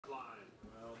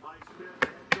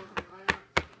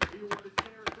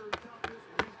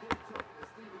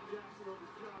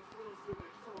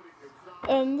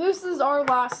And this is our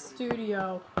last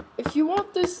studio. If you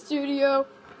want this studio,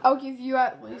 I'll give you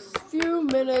at least a few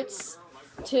minutes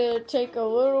to take a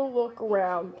little look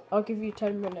around. I'll give you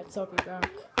 10 minutes, I'll be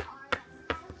back.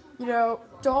 You know,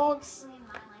 dogs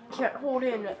can't hold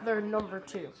in their number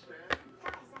 2.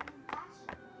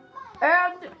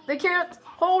 And they can't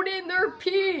hold in their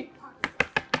pee.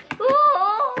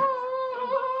 Oh,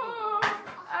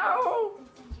 ow.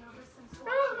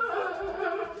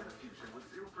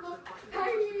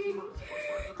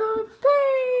 The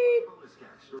pain.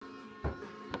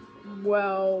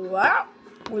 Well, that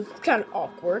was kind of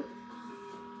awkward.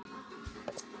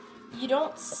 You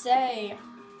don't say.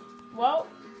 Well,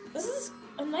 this is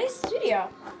a nice studio.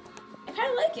 I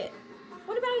kind of like it.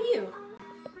 What about you?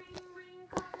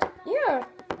 Yeah.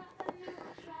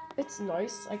 It's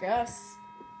nice, I guess.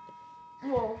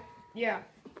 Well, yeah.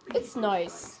 It's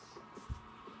nice.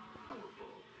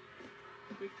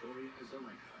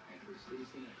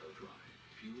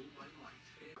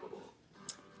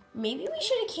 Maybe we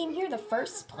should have came here the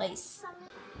first place.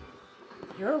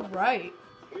 You're right.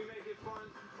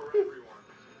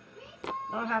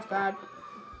 Not half bad.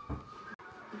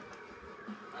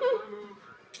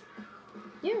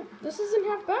 Yeah, this isn't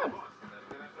half bad.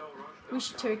 We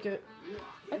should take it.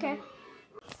 Okay.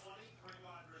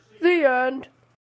 The end.